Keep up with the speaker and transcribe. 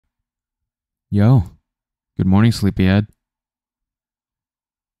Yo, good morning, sleepyhead.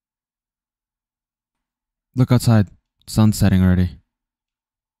 Look outside. Sun's setting already.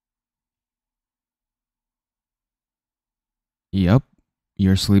 Yup,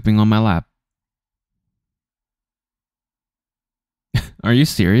 you're sleeping on my lap. Are you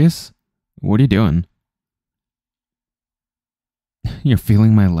serious? What are you doing? You're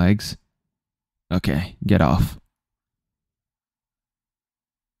feeling my legs? Okay, get off.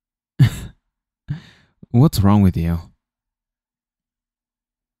 What's wrong with you?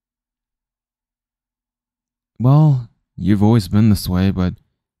 Well, you've always been this way, but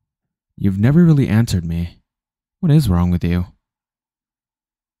you've never really answered me. What is wrong with you?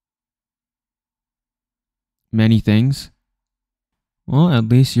 Many things? Well, at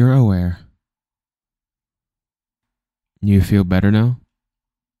least you're aware. You feel better now?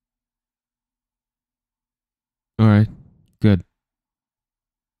 Alright, good.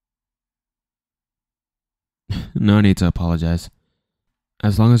 No need to apologize.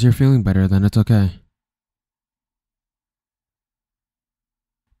 As long as you're feeling better, then it's okay.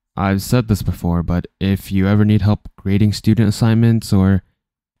 I've said this before, but if you ever need help grading student assignments or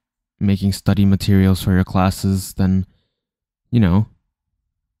making study materials for your classes, then,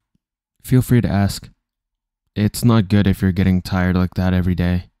 feel free to ask. It's not good if you're getting tired like that every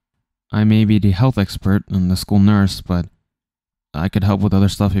day. I may be the health expert and the school nurse, but I could help with other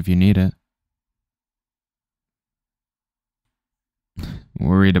stuff if you need it.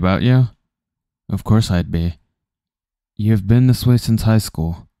 Worried about you? Of course I'd be. You've been this way since high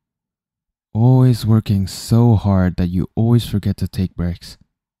school. Always working so hard that you always forget to take breaks.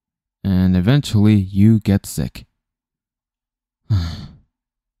 And eventually you get sick.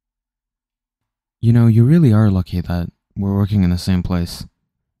 You really are lucky that we're working in the same place.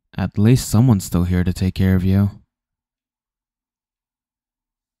 At least someone's still here to take care of you.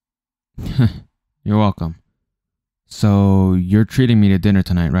 You're welcome. So, you're treating me to dinner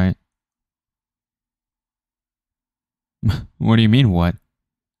tonight, right? What do you mean, what?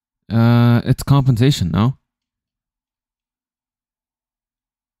 It's compensation, no?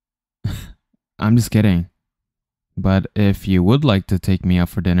 I'm just kidding. But if you would like to take me out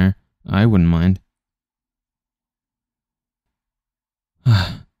for dinner, I wouldn't mind.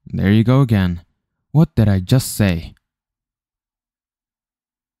 There you go again. What did I just say?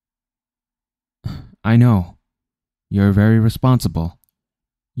 I know. You're very responsible.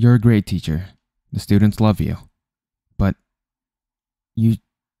 You're a great teacher. The students love you. But you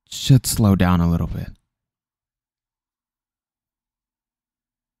should slow down a little bit.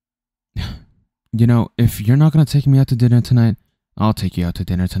 If you're not going to take me out to dinner tonight, I'll take you out to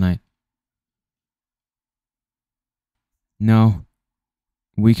dinner tonight. No,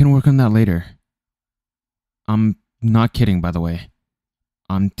 we can work on that later. I'm not kidding, by the way.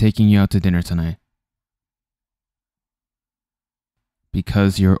 I'm taking you out to dinner tonight.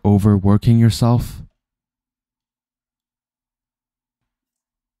 Because you're overworking yourself?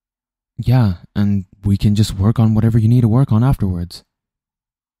 Yeah, and we can just work on whatever you need to work on afterwards.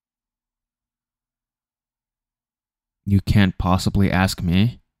 You can't possibly ask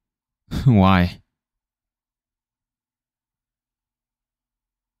me. Why?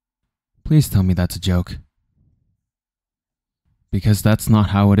 Please tell me that's a joke. Because that's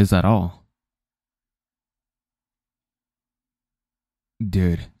not how it is at all.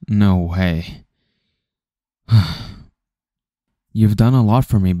 Dude, no way. You've done a lot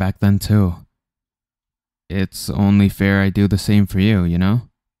for me back then too. It's only fair I do the same for you, you know?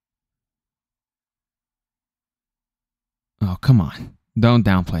 Oh, come on. Don't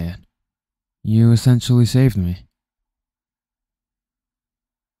downplay it. You essentially saved me.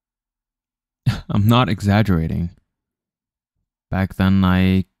 I'm not exaggerating. Back then,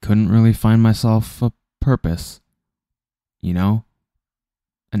 I couldn't really find myself a purpose.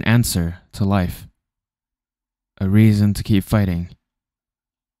 An answer to life. A reason to keep fighting.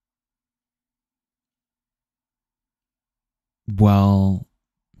 Well,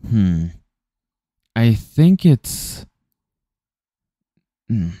 I think it's...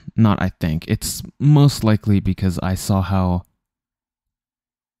 Not I think. It's most likely because I saw how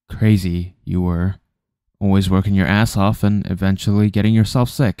crazy you were. Always working your ass off and eventually getting yourself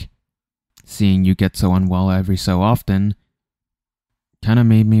sick. Seeing you get so unwell every so often kind of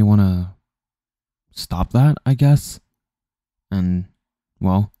made me want to stop that, I guess. And,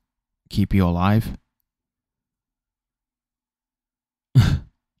 well, keep you alive.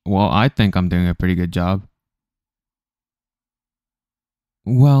 Well, I think I'm doing a pretty good job.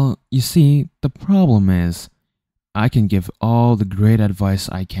 Well, you see, the problem is, I can give all the great advice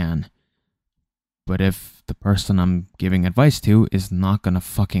I can. But if the person I'm giving advice to is not gonna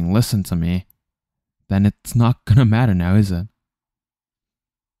fucking listen to me, then it's not gonna matter now, is it?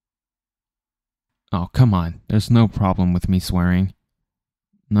 Oh, come on. There's no problem with me swearing.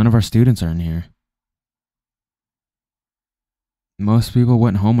 None of our students are in here. Most people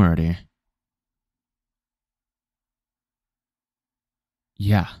went home already.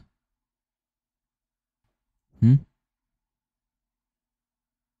 Yeah. Hmm?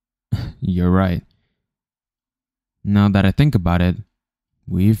 You're right. Now that I think about it,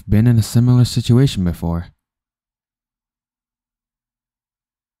 we've been in a similar situation before.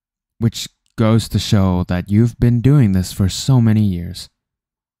 Which goes to show that you've been doing this for so many years.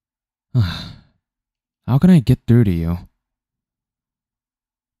 How can I get through to you?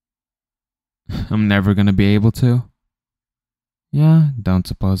 I'm never gonna be able to? Yeah, don't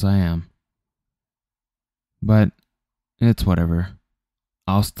suppose I am. But it's whatever.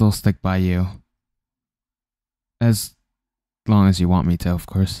 I'll still stick by you. As long as you want me to, of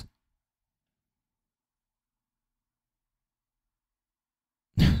course.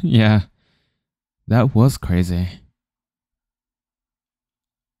 Yeah, that was crazy.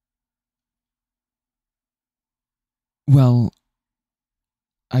 Well,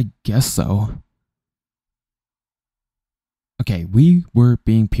 I guess so. Okay, we were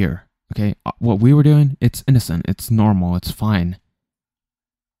being pure. Okay, what we were doing, it's innocent, it's normal, it's fine.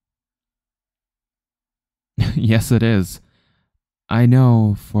 Yes, it is. I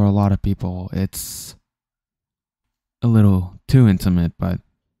know for a lot of people it's a little too intimate, but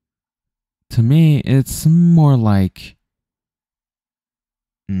to me, it's more like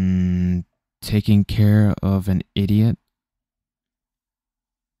taking care of an idiot.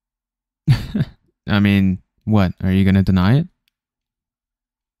 I mean, what? Are you gonna deny it?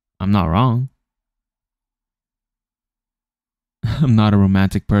 I'm not wrong. I'm not a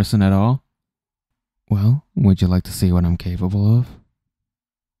romantic person at all. Well, would you like to see what I'm capable of?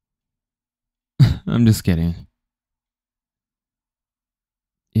 I'm just kidding.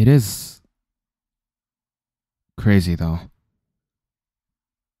 It is crazy though.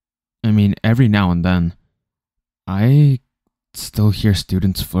 I mean, every now and then, I still hear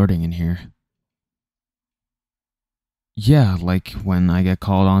students flirting in here. Yeah, like when I get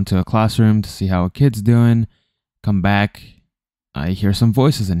called onto a classroom to see how a kid's doing, come back, I hear some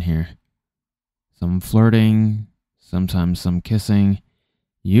voices in here. Some flirting, sometimes some kissing.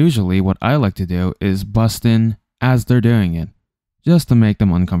 Usually what I like to do is bust in as they're doing it, just to make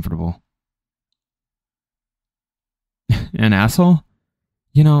them uncomfortable. An asshole?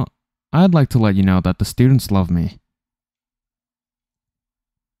 You know, I'd like to let you know that the students love me.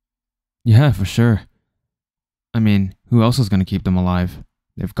 Yeah, for sure. I mean, who else is going to keep them alive?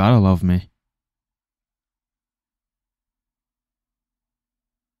 They've got to love me.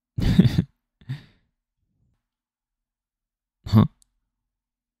 Huh?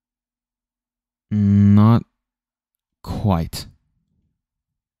 Not quite.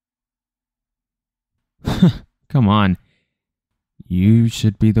 Come on. You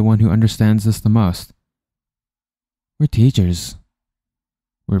should be the one who understands this the most. We're teachers.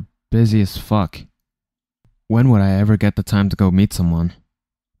 We're busy as fuck. When would I ever get the time to go meet someone?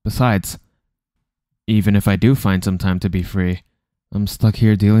 Besides, even if I do find some time to be free, I'm stuck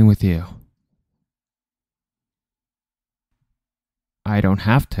here dealing with you. I don't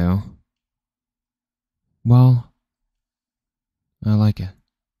have to. Well, I like it.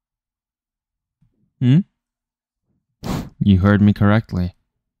 Hmm? You heard me correctly.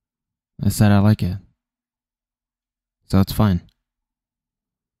 I said I like it. So it's fine.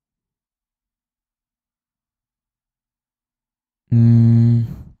 I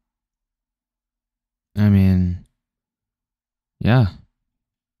mean, yeah.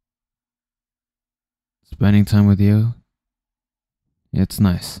 Spending time with you, it's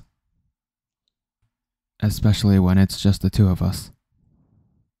nice. Especially when it's just the two of us.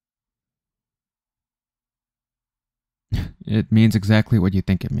 It means exactly what you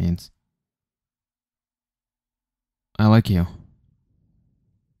think it means. I like you.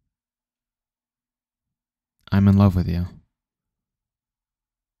 I'm in love with you.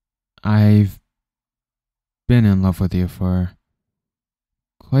 I've been in love with you for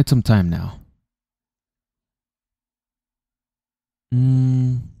quite some time now.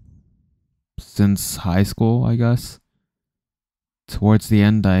 Since high school, I guess. Towards the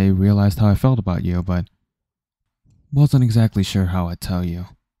end, I realized how I felt about you, but wasn't exactly sure how I'd tell you.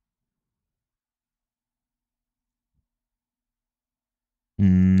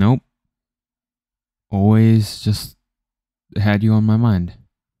 Nope. Always just had you on my mind.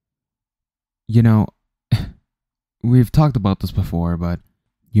 You know, we've talked about this before, but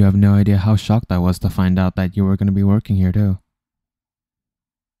you have no idea how shocked I was to find out that you were going to be working here too.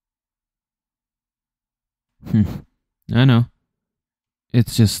 I know.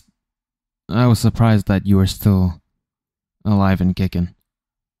 It's just, I was surprised that you were still alive and kicking.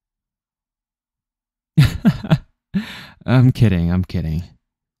 I'm kidding, I'm kidding.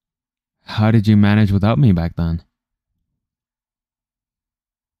 How did you manage without me back then?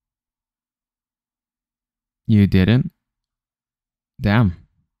 You didn't? Damn.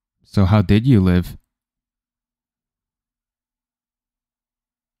 So how did you live?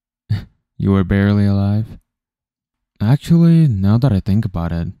 You were barely alive? Actually, now that I think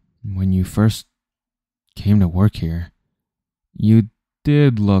about it, when you first came to work here, you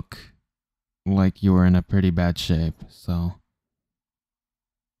did look like you were in a pretty bad shape, so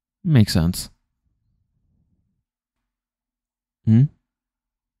makes sense. Hmm?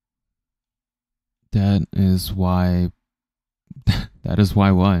 That is why. That is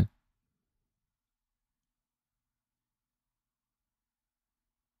why what?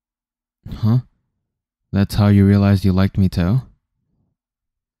 Huh? That's how you realized you liked me too?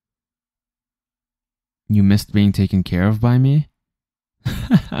 You missed being taken care of by me?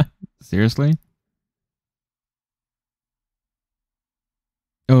 Seriously?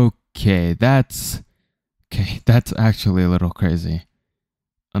 Okay, that's actually a little crazy.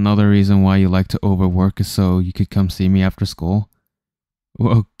 Another reason why you like to overwork is so you could come see me after school?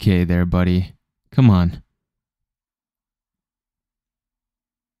 Okay there, buddy. Come on.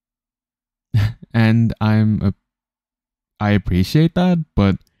 And I appreciate that,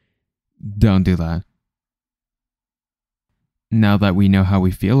 but don't do that. Now that we know how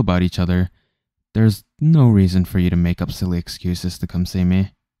we feel about each other, there's no reason for you to make up silly excuses to come see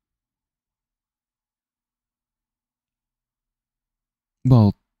me.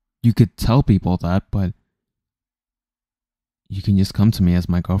 Well, you could tell people that, but you can just come to me as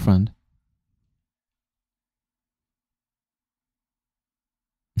my girlfriend.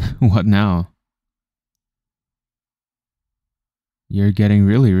 What now? You're getting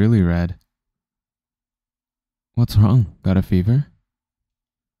really, really red. What's wrong? Got a fever?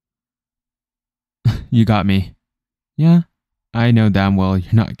 You got me. Yeah, I know damn well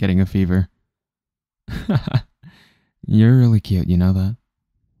you're not getting a fever. You're really cute, you know that?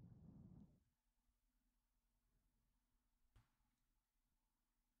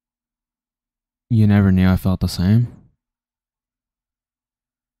 You never knew I felt the same?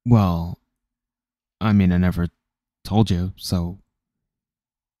 Well, I mean, I never told you, so.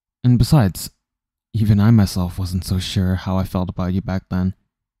 And besides, even I myself wasn't so sure how I felt about you back then.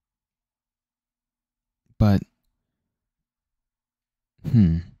 But,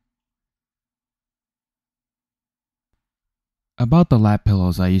 hmm. About the lap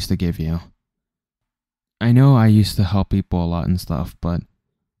pillows I used to give you. I know I used to help people a lot and stuff, but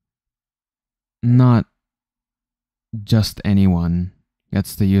not just anyone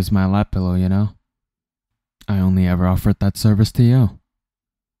gets to use my lap pillow, you know? I only ever offered that service to you.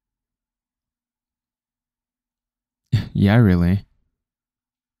 Yeah, really.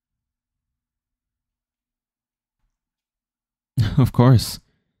 Of course.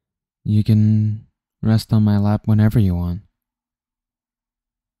 You can rest on my lap whenever you want.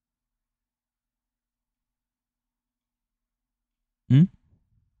 Hmm?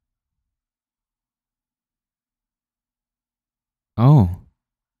 Oh,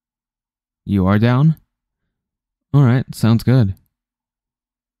 you are down? Alright, sounds good.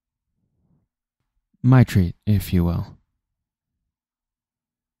 My treat, if you will.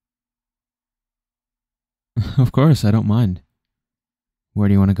 Of course, I don't mind. Where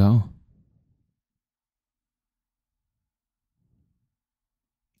do you want to go?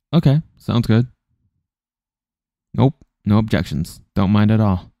 Okay, sounds good. Nope, no objections. Don't mind at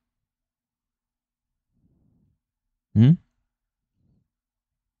all. Hmm?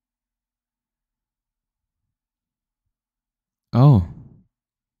 Oh,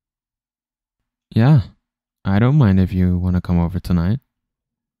 yeah. I don't mind if you want to come over tonight.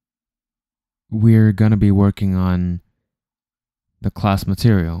 We're gonna be working on the class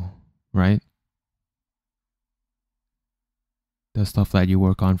material, right? The stuff that you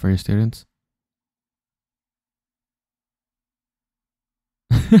work on for your students.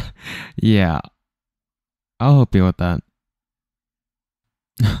 Yeah, I'll help you with that.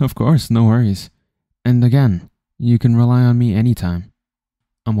 Of course, no worries. And again, you can rely on me anytime.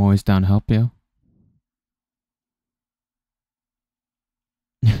 I'm always down to help you.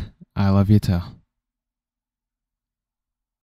 I love you too.